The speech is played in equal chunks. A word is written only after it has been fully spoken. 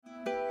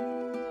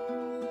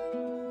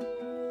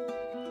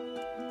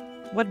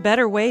What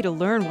better way to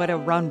learn what a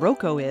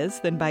ronroco is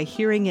than by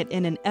hearing it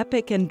in an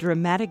epic and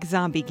dramatic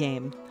zombie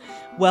game?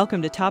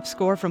 Welcome to Top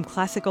Score from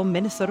Classical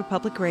Minnesota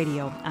Public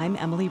Radio. I'm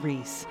Emily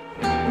Reese.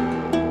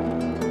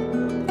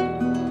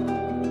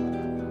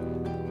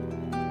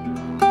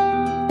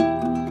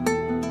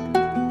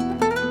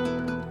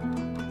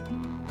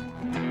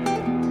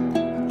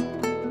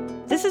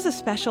 This is a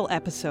special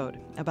episode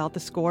about the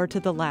score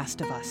to The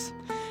Last of Us.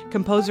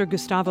 Composer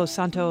Gustavo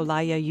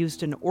Santaolalla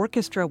used an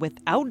orchestra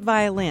without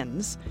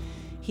violins.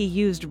 He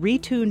used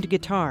retuned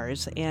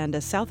guitars and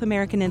a South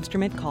American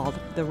instrument called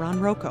the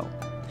ronroco.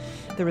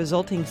 The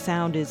resulting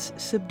sound is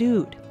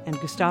subdued, and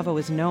Gustavo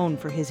is known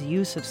for his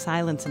use of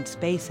silence and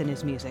space in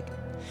his music.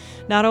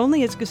 Not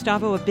only is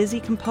Gustavo a busy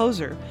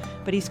composer,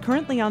 but he's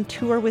currently on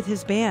tour with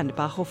his band,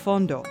 Bajo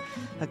Fondo,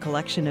 a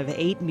collection of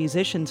 8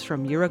 musicians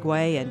from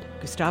Uruguay and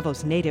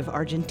Gustavo's native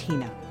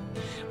Argentina.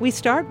 We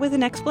start with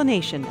an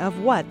explanation of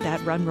what that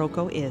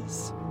ronroco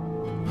is.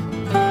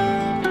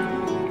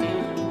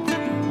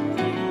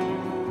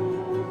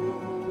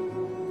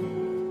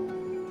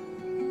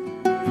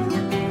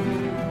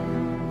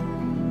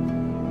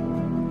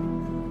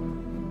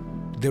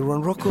 The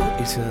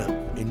ronroco is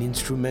an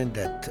instrument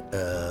that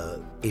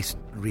is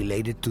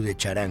related to the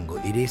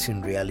charango. It is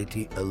in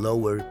reality a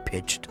lower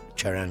pitched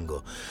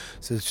charango.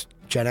 So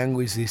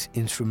charango is this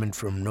instrument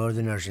from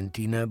northern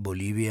Argentina,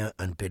 Bolivia,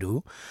 and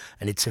Peru,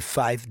 and it's a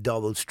 5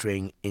 double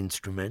string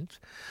instrument.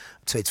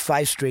 So it's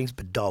 5 strings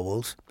but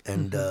doubles,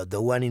 and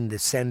the one in the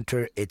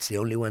center, it's the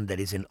only one that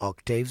is in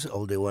octaves.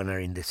 All the one are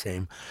in the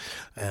same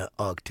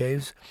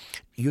octaves.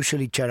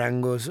 Usually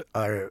charangos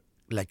are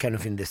like kind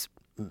of in this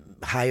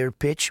higher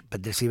pitch,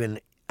 but there's even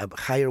a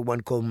higher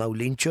one called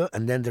maulincho,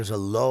 and then there's a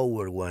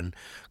lower one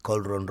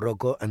called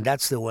ronroco, and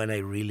that's the one I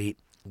really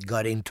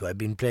got into. I've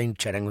been playing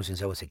charango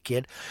since I was a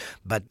kid,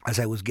 but as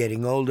I was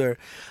getting older,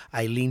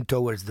 I leaned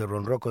towards the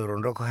ronroco. The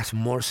ronroco has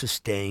more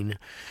sustain,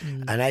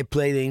 and I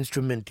play the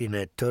instrument in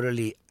a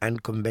totally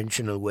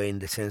unconventional way, in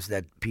the sense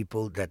that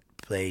people that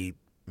play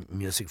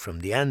music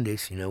from the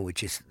Andes,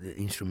 which is the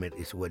instrument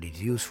is what it's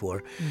used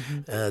for.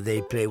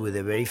 They play with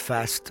a very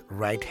fast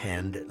right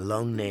hand,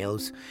 long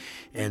nails,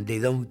 and they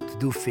don't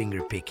do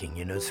finger picking,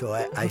 So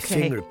I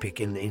finger pick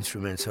in the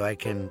instrument, so I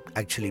can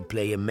actually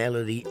play a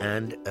melody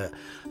and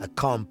a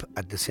comp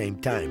at the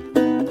same time.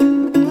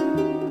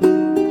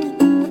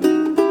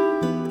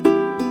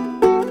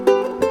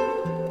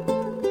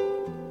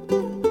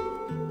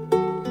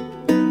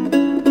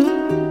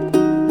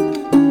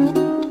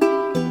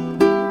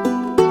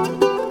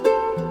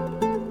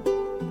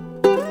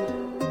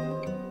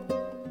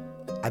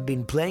 I've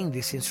been playing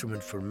this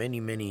instrument for many,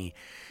 many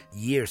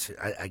years,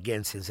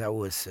 again, since I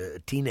was a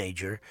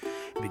teenager,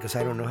 because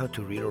I don't know how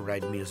to read or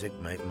write music.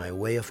 My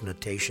way of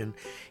notation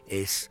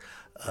is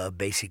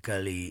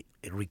basically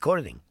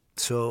recording.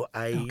 So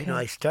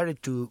I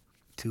started to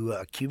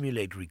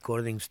accumulate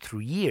recordings through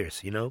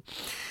years,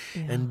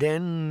 And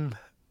then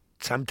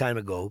some time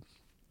ago,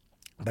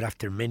 but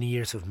after many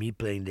years of me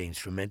playing the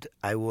instrument,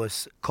 I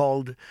was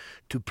called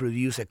to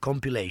produce a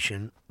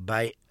compilation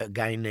by a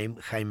guy named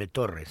Jaime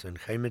Torres. And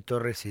Jaime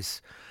Torres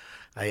is,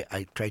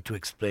 I tried to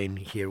explain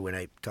here when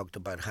I talked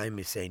about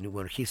Jaime, saying,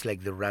 well, he's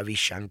like the Ravi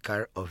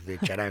Shankar of the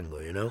charango,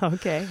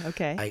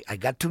 Okay. I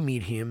got to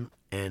meet him,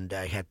 and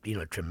I had,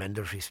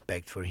 tremendous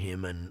respect for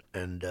him,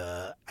 and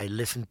I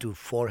listened to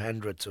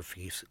 400 of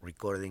his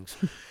recordings,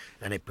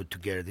 and I put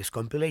together this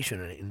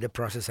compilation. And in the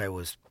process, I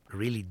was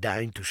really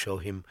dying to show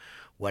him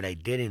what I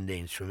did in the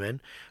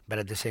instrument, but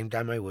at the same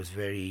time I was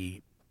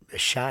very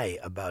shy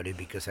about it,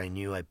 because I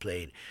knew I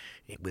played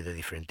with a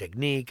different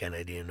technique, and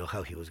I didn't know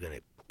how he was going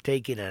to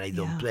take it, and I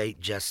don't play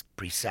just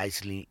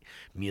precisely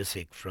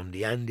music from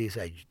the Andes.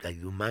 I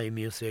do my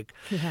music.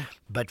 Yeah.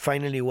 But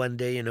finally one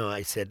day,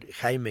 I said,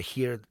 Jaime,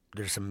 here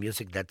there's some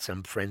music that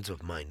some friends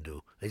of mine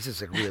do. This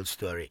is a real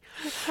story.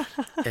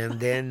 And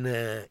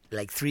then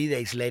like 3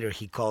 days later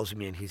he calls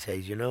me and he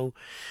says,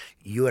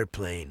 you are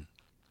playing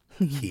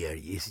here.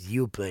 Is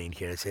you playing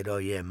here? I said, oh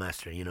yeah,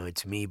 master,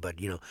 it's me, but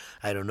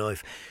I don't know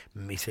if.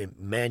 He said,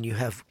 man, you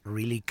have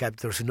really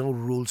kept, there's no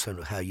rules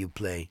on how you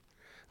play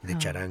the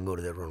charango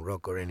or the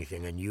ronroco or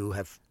anything, and you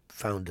have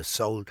found the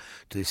soul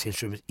to this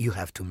instrument. You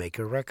have to make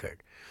a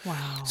record.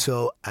 Wow.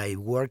 So I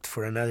worked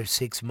for another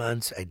 6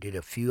 months. I did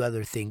a few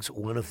other things,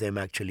 one of them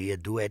actually a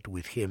duet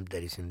with him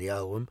that is in the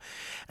album,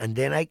 and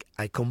then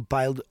I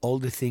compiled all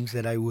the things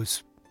that I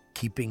was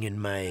keeping in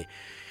my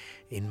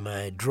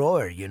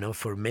drawer,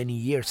 for many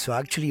years. So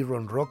actually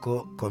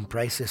ronroco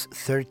comprises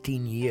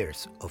 13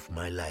 years of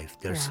my life.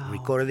 There's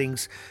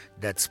recordings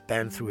that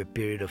span through a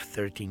period of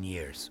 13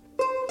 years.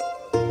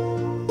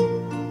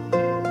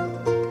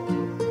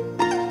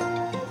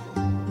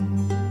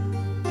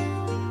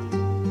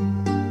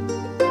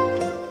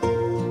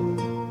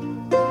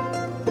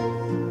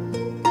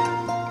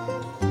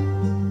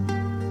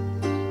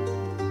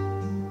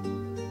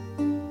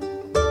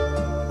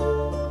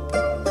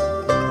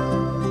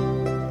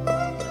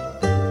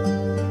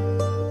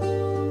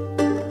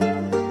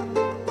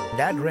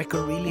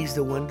 record really is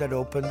the one that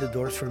opened the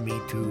doors for me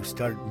to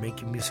start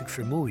making music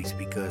for movies,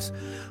 because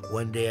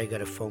one day I got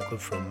a phone call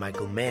from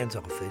Michael Mann's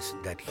office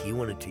that he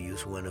wanted to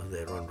use one of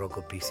the Ron Rocco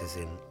pieces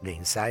in The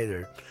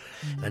Insider.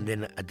 Mm-hmm. And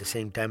then at the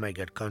same time I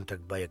got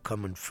contacted by a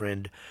common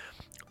friend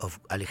of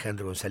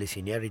Alejandro González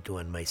Iñárritu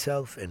and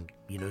myself, and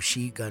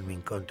she got me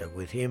in contact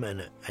with him,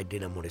 and I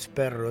did Amores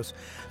Perros,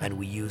 and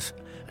we used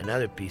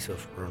another piece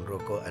of Ron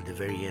Rocco at the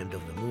very end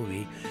of the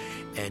movie,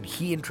 and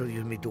he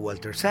introduced me to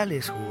Walter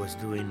Salles, who was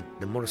doing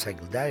the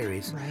Motorcycle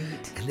Diaries,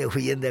 right. And then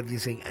we ended up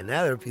using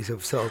another piece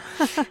of so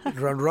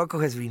Ron Rocco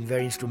has been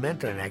very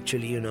instrumental, and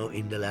actually,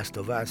 in The Last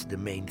of Us, the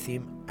main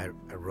theme I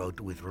wrote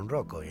with Ron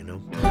Rocco,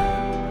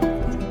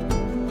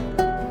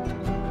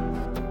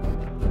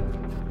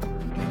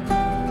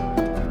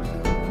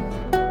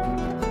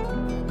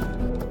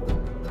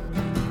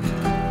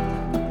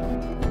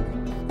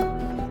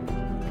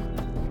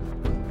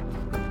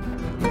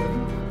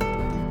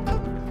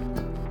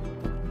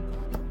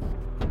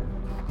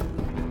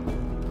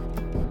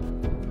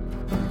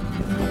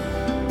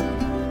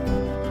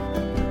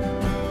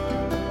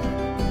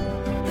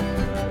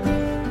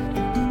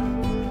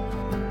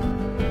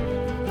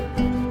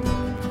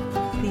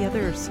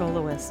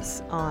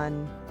 Soloists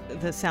on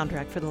the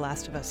soundtrack for The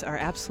Last of Us are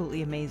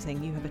absolutely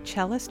amazing. You have a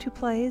cellist who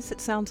plays, it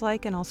sounds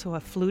like, and also a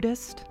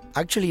flutist.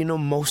 Actually,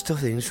 most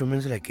of the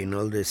instruments, like in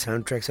all the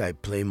soundtracks, I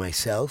play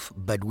myself,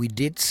 but we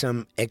did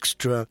some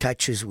extra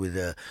touches with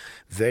a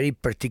very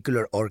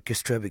particular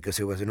orchestra, because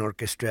it was an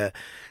orchestra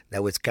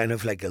that was kind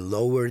of like a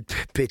lower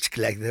pitch,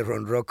 like the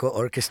Ron Rocco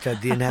orchestra.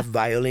 Didn't have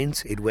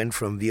violins. It went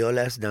from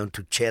violas down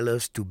to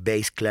cellos to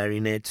bass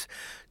clarinets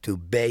to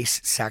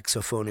bass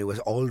saxophone. It was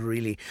all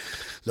really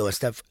low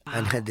stuff,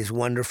 and had this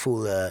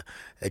wonderful a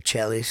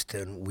cellist,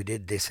 and we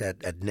did this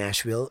at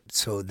Nashville.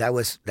 So that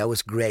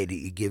was great.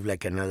 It gave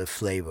like another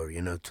flavor,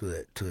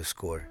 to the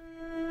score.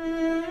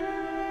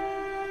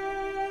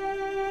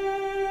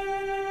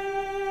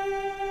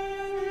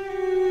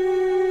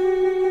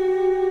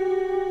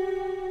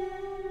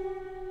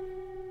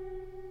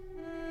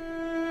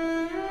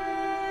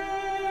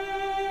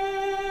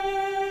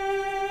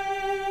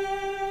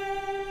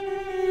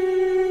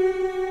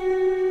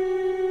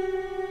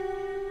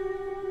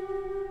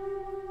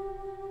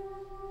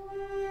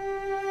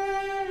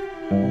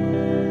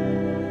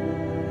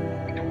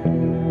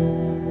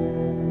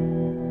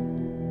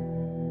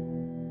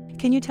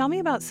 Can you tell me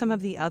about some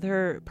of the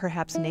other,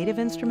 perhaps native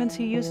instruments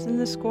you used in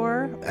the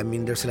score? I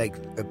mean, there's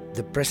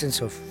the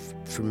presence of,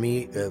 for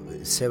me,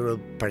 several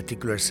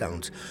particular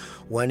sounds.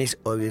 One is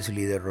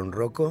obviously the Ron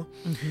Rocco.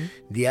 Mm-hmm.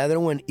 The other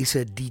one is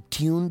a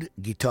detuned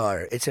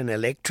guitar. It's an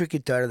electric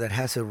guitar that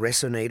has a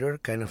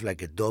resonator, kind of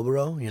like a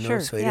dobro, Sure,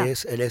 so yeah.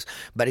 it is,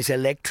 but it's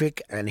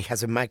electric and it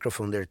has a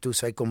microphone there too.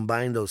 So I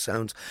combine those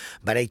sounds,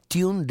 but I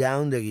tune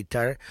down the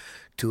guitar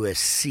to a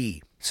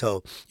C.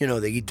 So,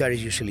 the guitar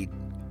is usually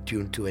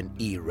tuned to an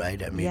E,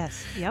 right? I mean,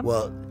 yes. Yep.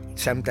 Well,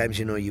 sometimes,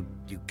 you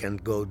can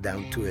go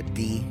down to a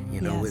D,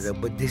 yes.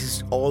 but this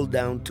is all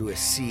down to a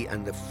C,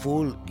 and the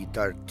full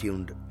guitar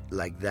tuned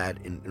like that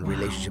in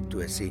relationship to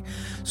a C.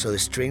 So the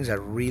strings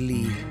are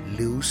really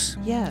loose.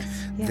 Yes.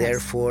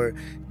 Therefore,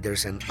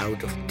 there's an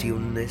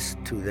out-of-tuneness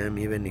to them,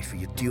 even if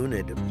you tune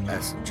it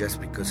as just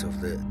because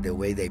of the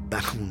way they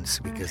bounce,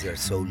 because they're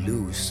so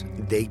loose.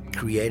 They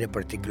create a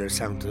particular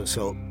sound.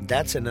 So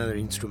that's another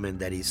instrument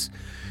that is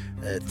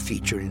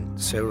featured in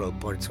several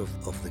parts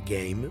of the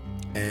game.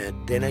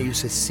 And then I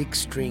use a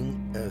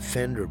 6-string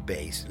Fender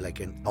bass, like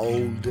an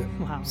old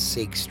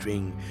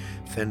 6-string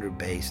Fender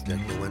bass,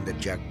 like the one that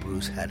Jack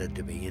Bruce had at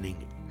the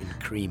beginning in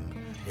Cream,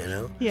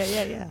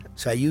 Yeah.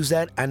 So I use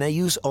that, and I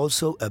use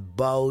also a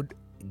bowed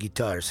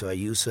guitar. So I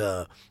use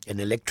an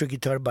electric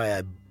guitar by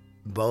a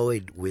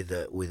bowed with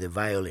a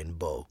violin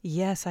bow.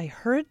 Yes, I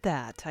heard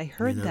that.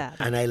 That.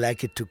 And I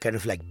like it to kind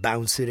of like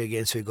bounce it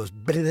again, so it goes,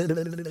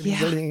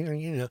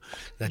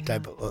 that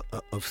type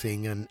of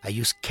thing. And I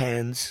use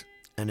cans,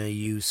 and I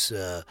use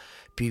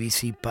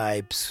PVC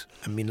pipes.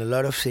 I mean, a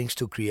lot of things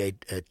to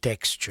create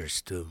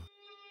textures too.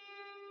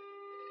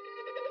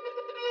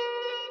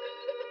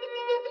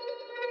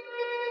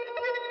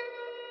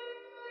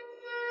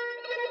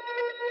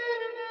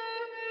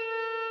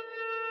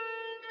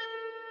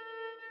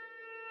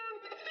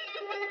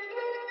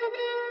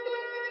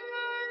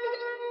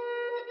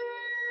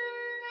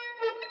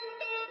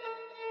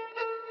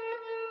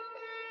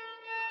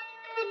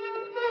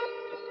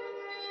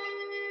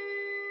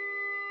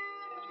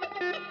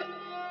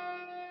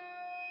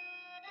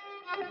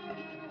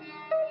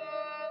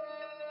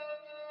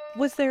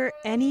 Was there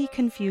any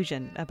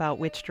confusion about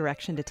which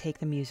direction to take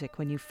the music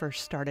when you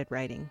first started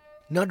writing?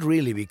 Not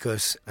really,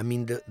 because, I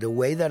mean, the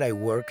way that I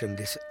work, and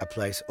this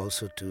applies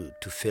also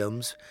to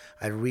films,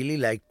 I really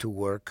like to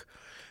work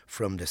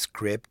from the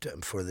script,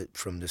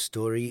 from the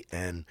story,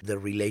 and the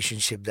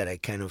relationship that I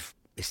kind of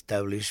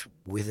establish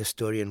with the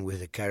story and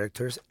with the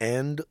characters,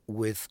 and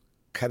with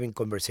having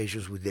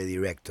conversations with the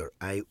director.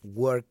 I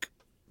work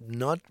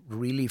not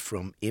really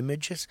from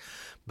images,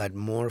 but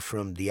more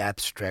from the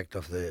abstract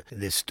of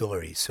the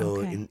story.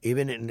 So okay.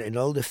 even in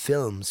all the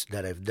films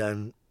that I've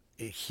done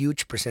a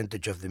huge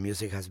percentage of the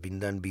music has been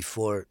done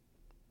before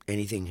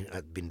anything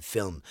had been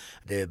filmed.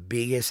 The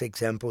biggest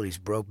example is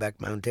Brokeback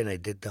Mountain. I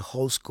did the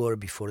whole score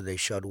before they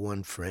shot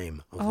one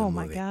frame of the movie. Oh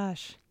my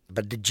gosh.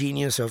 But the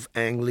genius of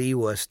Ang Lee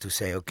was to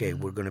say, okay,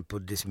 we're going to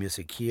put this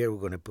music here, we're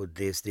going to put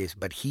this.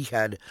 But he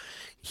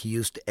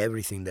used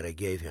everything that I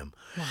gave him.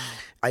 Wow.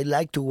 I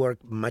like to work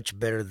much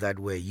better that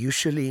way.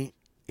 Usually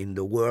in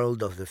the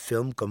world of the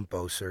film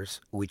composers,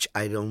 which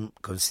I don't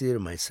consider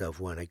myself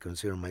one, I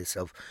consider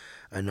myself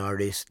an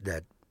artist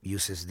that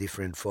uses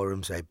different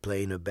forums. I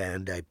play in a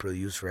band, I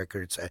produce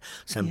records,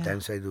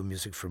 sometimes I do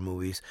music for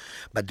movies.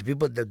 But the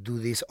people that do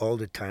this all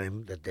the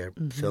time, that they're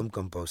film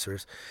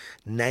composers,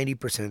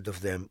 90%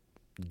 of them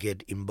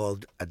get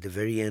involved at the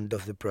very end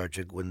of the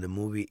project when the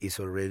movie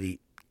is already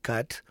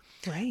cut.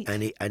 Right.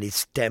 And it's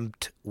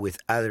stamped with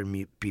other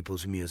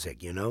people's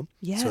music, you know?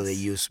 Yes. So they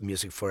use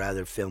music for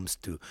other films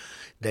too.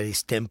 That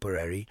is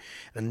temporary.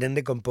 And then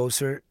the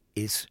composer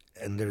is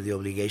under the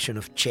obligation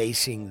of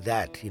chasing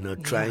that, you know,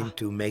 trying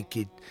to make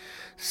it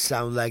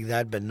sound like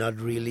that, but not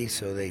really,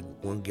 so they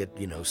won't get,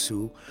 you know,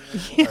 sued.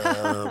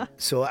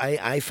 So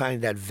I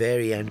find that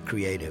very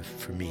uncreative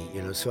for me,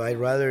 you know. So I'd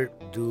rather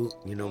do,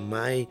 you know,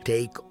 my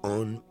take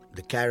on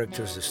the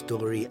characters, the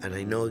story, and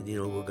I know, you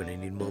know, we're going to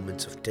need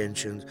moments of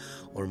tensions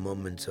or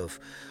moments of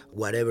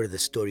whatever the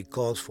story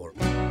calls for.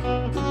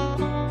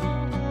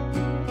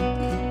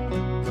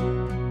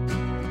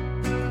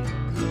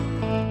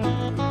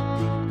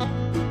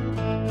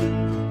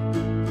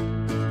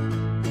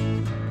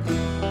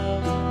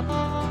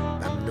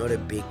 I'm not a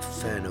big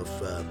fan of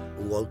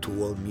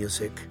wall-to-wall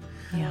music.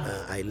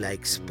 Yeah. I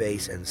like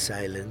space and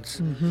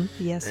silence.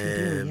 Yes, you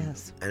do,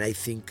 yes. And I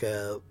think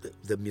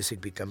the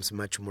music becomes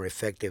much more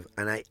effective.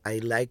 And I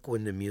like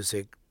when the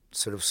music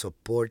sort of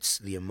supports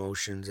the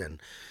emotions and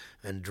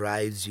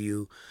drives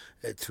you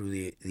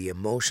through the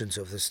emotions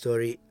of the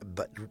story,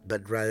 but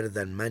rather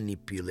than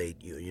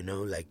manipulate you, you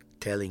know, like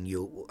telling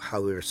you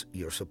how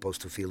you're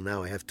supposed to feel.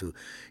 Now I have to,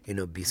 you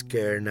know, be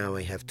scared. Now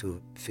I have to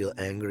feel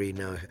angry.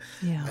 Now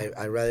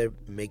I rather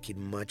make it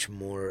much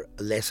more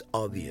less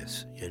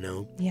obvious, you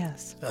know.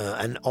 Yes.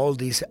 And all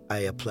this I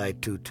apply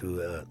to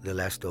The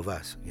Last of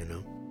Us, you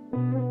know.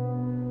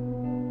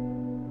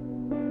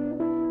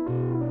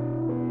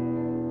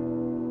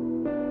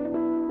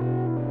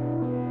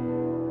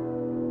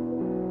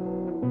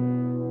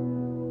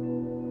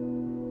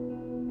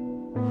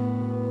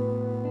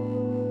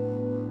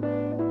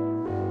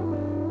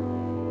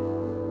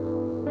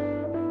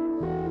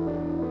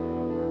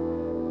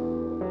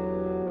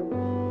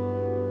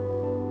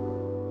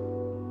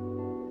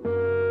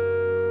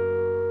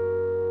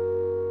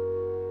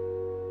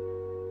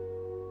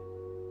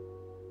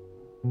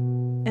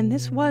 And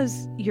this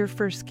was your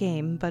first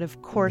game, but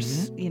of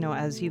course, you know,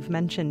 as you've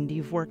mentioned,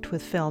 you've worked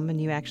with film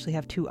and you actually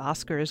have 2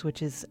 Oscars,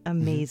 which is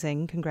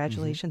amazing.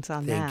 Congratulations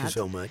on that. Thank you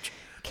so much.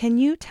 Can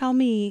you tell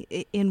me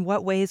in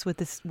what ways was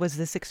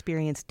this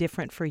experience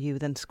different for you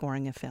than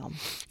scoring a film?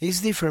 It's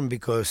different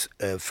because,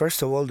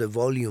 first of all, the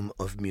volume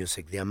of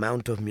music, the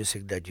amount of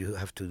music that you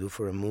have to do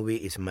for a movie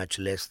is much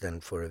less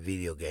than for a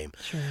video game.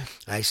 Sure.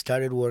 I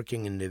started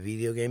working in the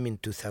video game in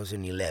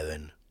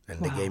 2011. And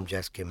the game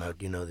just came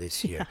out, you know,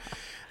 this year.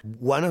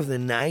 One of the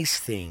nice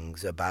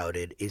things about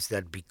it is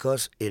that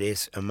because it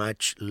is a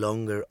much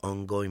longer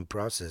ongoing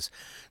process,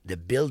 the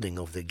building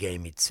of the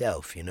game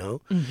itself, you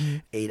know,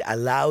 it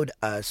allowed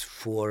us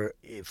for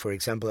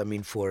example, I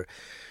mean, for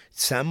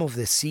some of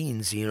the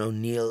scenes, you know,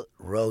 Neil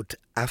wrote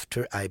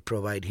after I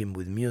provide him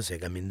with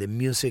music. I mean, the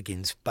music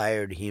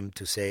inspired him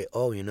to say,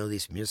 oh, you know,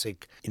 this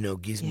music, you know,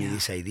 gives me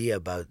this idea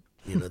about,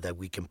 you know, that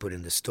we can put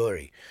in the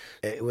story.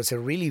 It was a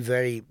really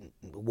very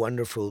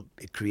wonderful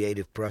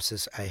creative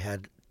process. I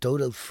had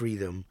total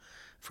freedom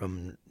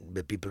from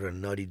the people at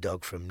Naughty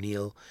Dog, from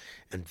Neil,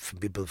 and from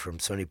people from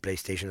Sony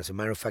PlayStation. As a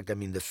matter of fact, I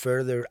mean, the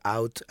further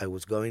out I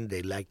was going,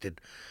 they liked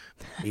it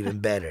even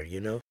better, you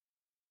know?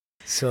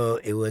 So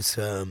it was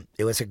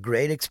a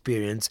great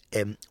experience.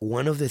 And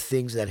one of the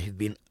things that have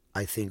been,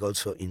 I think,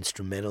 also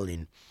instrumental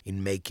in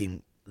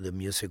making the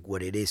music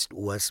what it is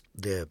was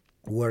the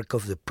work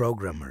of the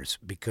programmers,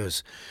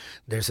 because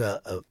there's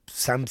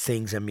some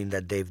things, I mean,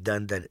 that they've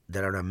done that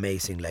are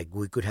amazing. Like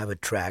we could have a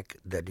track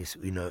that is,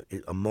 you know,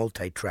 a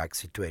multi-track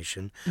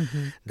situation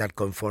that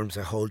conforms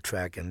a whole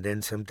track, and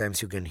then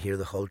sometimes you can hear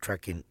the whole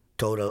track in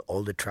total,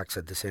 all the tracks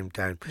at the same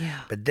time.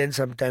 But then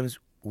sometimes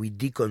we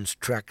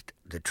deconstruct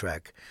the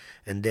track,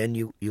 and then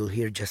you'll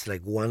hear just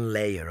like one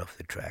layer of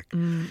the track,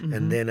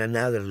 and then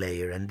another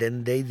layer, and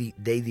then they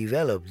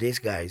develop, these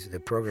guys, the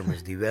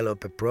programmers,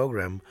 develop a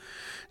program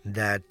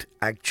that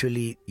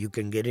actually you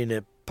can get in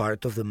a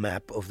part of the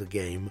map of the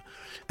game,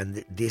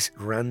 and these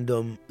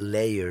random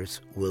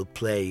layers will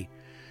play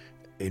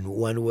in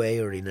one way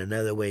or in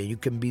another way. You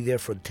can be there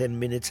for 10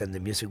 minutes and the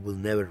music will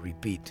never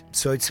repeat.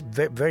 So it's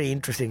very, very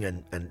interesting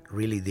and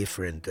really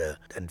different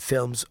than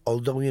films,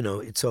 although, you know,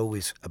 it's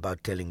always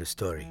about telling a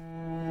story.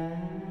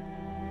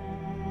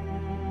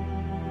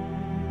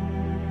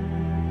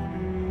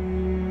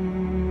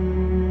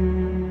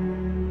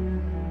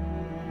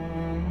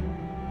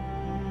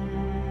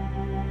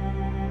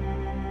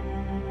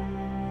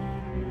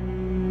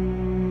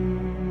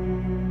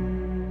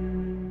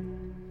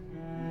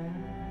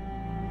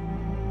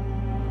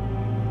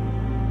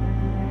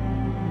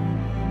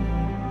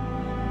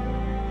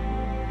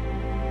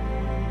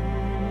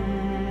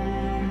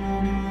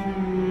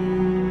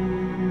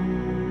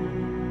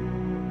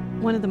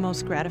 One of the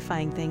most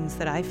gratifying things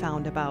that I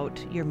found about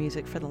your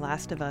music for The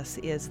Last of Us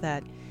is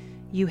that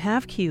you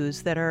have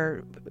cues that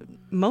are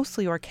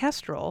mostly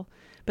orchestral,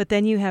 but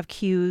then you have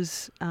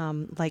cues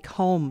like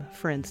Home,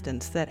 for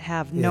instance, that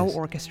have no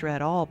orchestra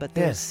at all, but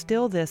there's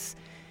still this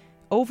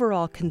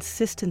overall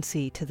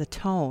consistency to the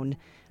tone.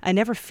 I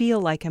never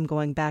feel like I'm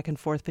going back and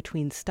forth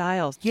between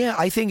styles. Yeah,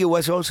 I think it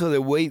was also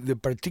the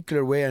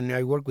particular way, and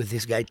I work with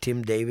this guy,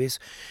 Tim Davis,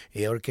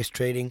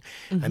 orchestrating.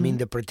 I mean,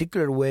 the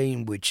particular way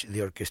in which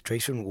the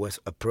orchestration was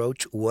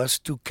approached was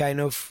to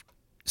kind of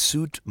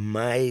suit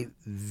my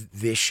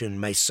vision,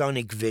 my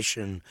sonic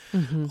vision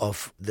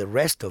of the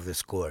rest of the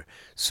score.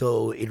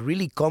 So it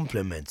really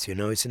complements,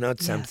 it's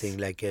not something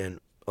like an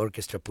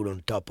orchestra put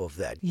on top of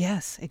that.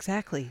 Yes,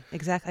 exactly.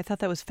 I thought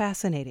that was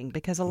fascinating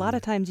because a lot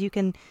of times you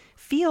can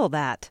feel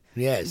that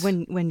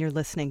when you're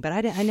listening, but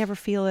I never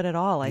feel it at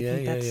all. I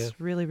think that's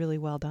really, really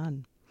well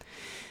done.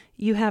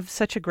 You have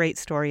such a great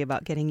story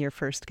about getting your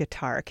first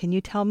guitar. Can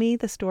you tell me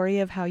the story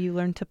of how you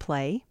learned to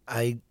play?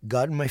 I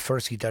got my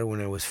first guitar when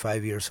I was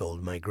 5 years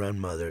old. My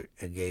grandmother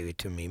gave it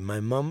to me.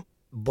 My mom,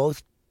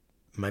 both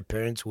my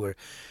parents were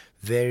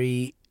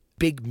very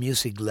big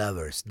music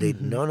lovers.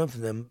 None of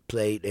them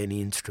played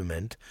any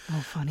instrument.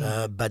 Oh, funny.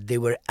 But they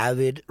were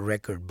avid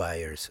record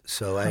buyers.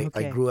 So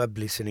I grew up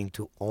listening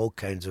to all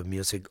kinds of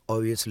music.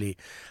 Obviously,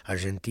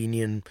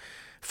 Argentinian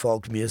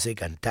folk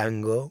music and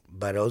tango,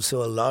 but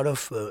also a lot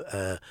of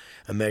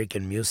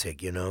American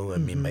music, I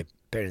mean, my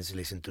parents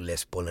listened to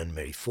Les Paul and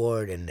Mary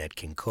Ford and Nat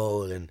King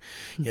Cole and,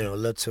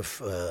 lots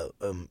of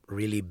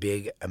really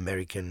big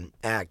American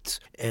acts.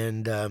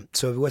 And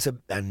so it was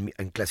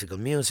and classical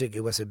music,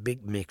 it was a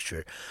big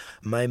mixture.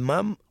 My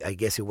mom, I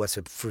guess it was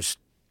a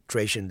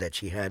frustration that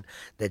she had,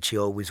 that she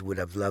always would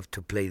have loved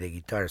to play the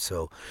guitar.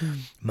 So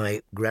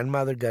my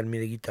grandmother got me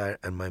the guitar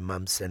and my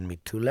mom sent me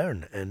to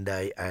learn. And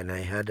I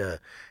had a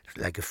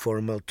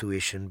formal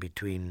tuition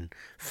between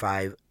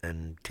 5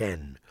 and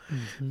 10.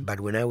 But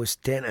when I was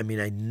 10, I mean,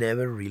 I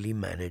never really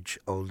managed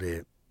all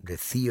the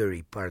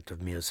theory part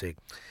of music.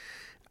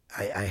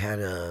 I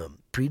had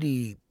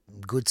pretty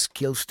good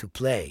skills to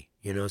play,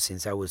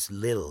 since I was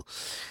little.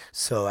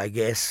 So I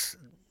guess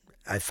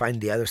I find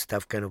the other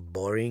stuff kind of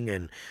boring,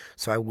 and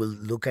so I will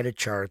look at a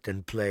chart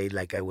and play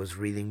like I was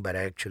reading, but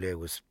actually I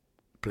was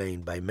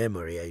playing by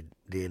memory. I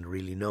didn't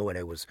really know what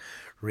I was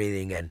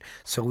reading, and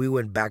so we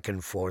went back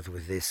and forth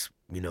with this,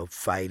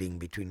 fighting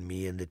between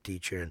me and the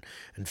teacher,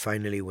 and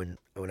finally when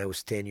I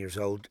was 10 years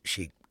old,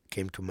 she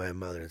came to my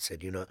mother and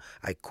said,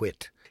 I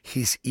quit.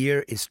 His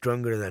ear is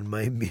stronger than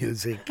my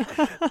music.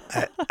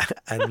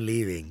 I'm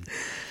leaving.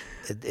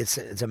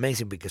 It's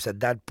amazing because at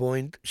that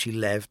point she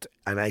left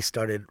and I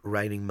started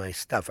writing my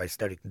stuff. I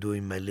started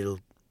doing my little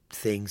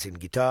things in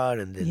guitar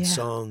and then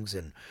songs,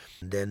 and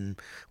then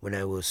when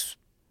I was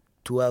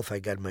 12 I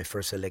got my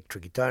first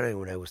electric guitar, and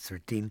when I was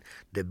 13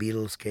 the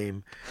Beatles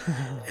came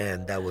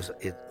and that was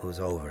it. Was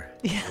over.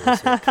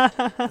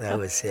 That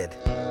was it.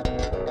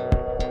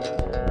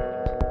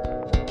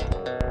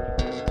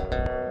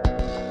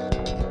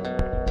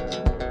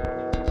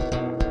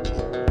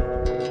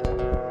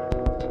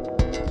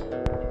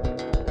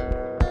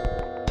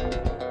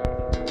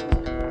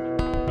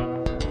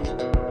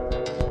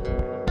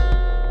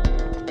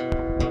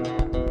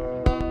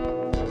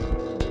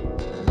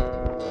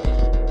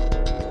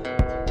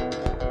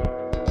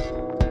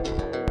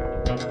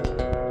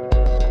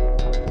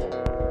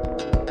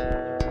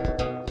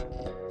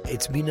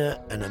 It's been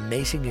an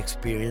amazing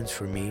experience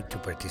for me to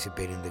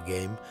participate in the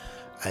game.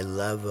 I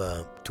love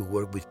to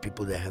work with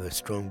people that have a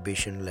strong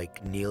vision,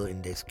 like Neil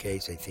in this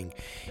case. I think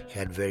he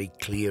had very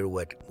clear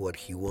what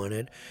he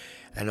wanted,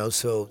 and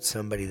also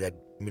somebody that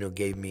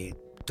gave me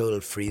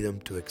total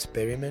freedom to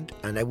experiment.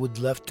 And I would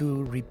love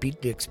to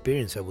repeat the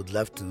experience. I would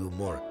love to do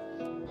more.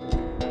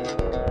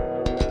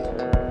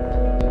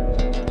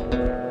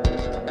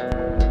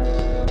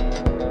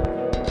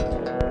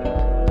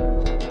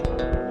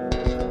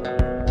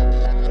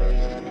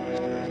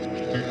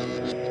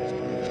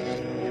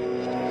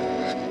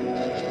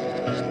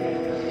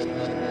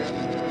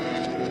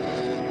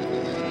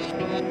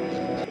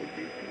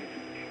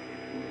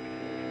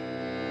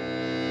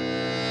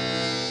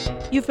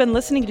 You've been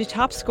listening to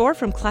Top Score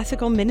from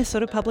Classical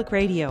Minnesota Public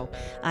Radio.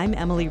 I'm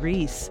Emily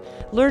Reese.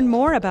 Learn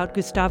more about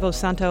Gustavo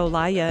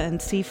Santaolalla and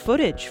see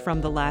footage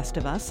from The Last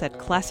of Us at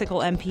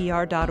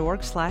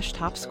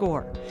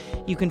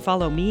classicalmpr.org/topscore. You can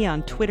follow me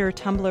on Twitter,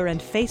 Tumblr,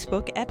 and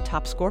Facebook at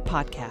Top Score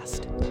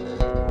Podcast.